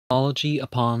Angelology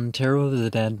upon Tarot of the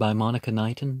Dead by Monica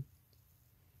Knighton.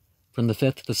 From the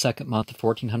 5th to the 2nd month of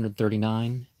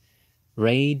 1439.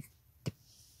 Reves de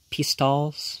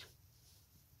Ataudes,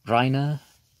 Reina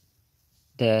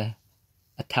de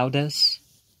Ataudes,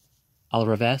 al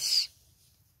Reves,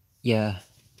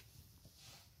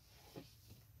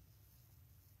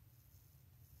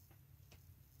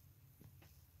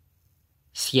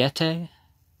 Siete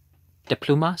de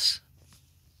Plumas.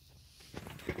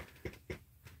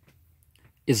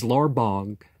 Is Lar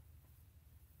Bog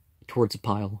towards a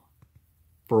pile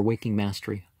for a waking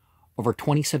mastery over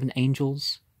 27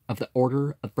 angels of the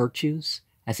order of virtues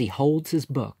as he holds his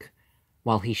book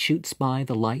while he shoots by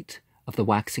the light of the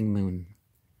waxing moon.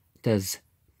 Does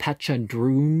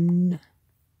Pachadroon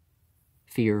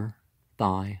fear,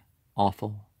 thigh,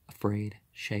 awful, afraid,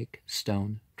 shake,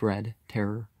 stone, dread,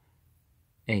 terror,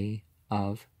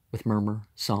 of, with murmur,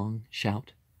 song,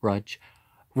 shout, grudge,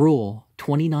 rule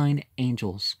 29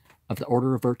 angels of the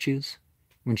order of virtues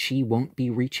when she won't be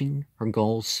reaching her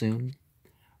goals soon?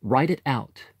 Write it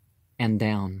out and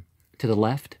down to the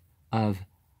left of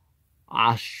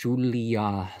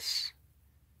Ashuliyas,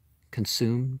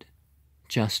 consumed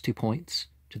just 2 points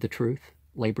to the truth,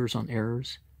 labors on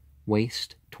errors,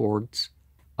 waste towards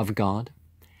of God,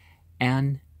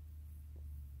 and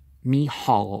me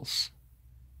halls,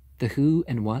 the who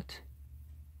and what,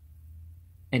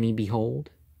 any behold,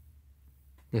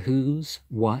 the whose,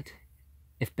 what,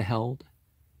 if beheld,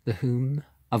 the whom,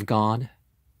 of God,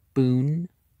 boon.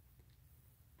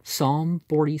 Psalm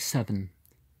 47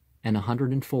 and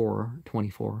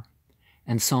 104:24,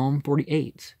 and Psalm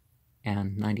 48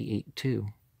 and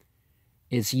 98:2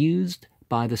 is used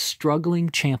by the struggling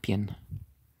champion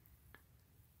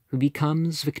who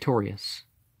becomes victorious.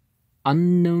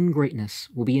 Unknown greatness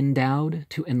will be endowed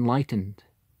to enlightened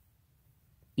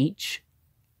each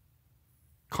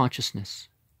consciousness.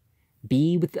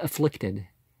 Be with the afflicted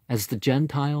as the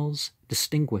Gentiles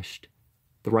distinguished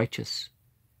the righteous.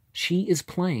 She is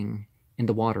playing in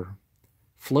the water,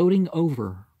 floating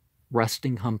over,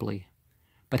 resting humbly,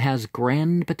 but has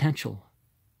grand potential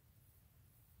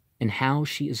in how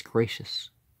she is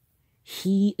gracious.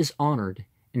 He is honored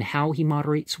in how he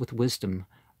moderates with wisdom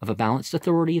of a balanced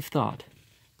authority of thought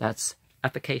that's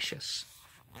efficacious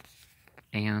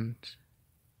and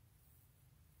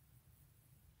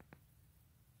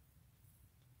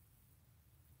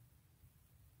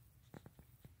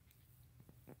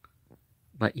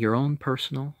let your own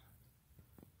personal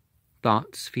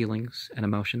thoughts, feelings, and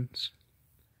emotions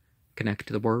connect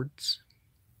to the words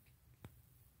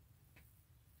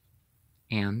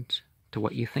and to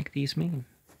what you think these mean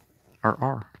or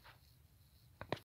are.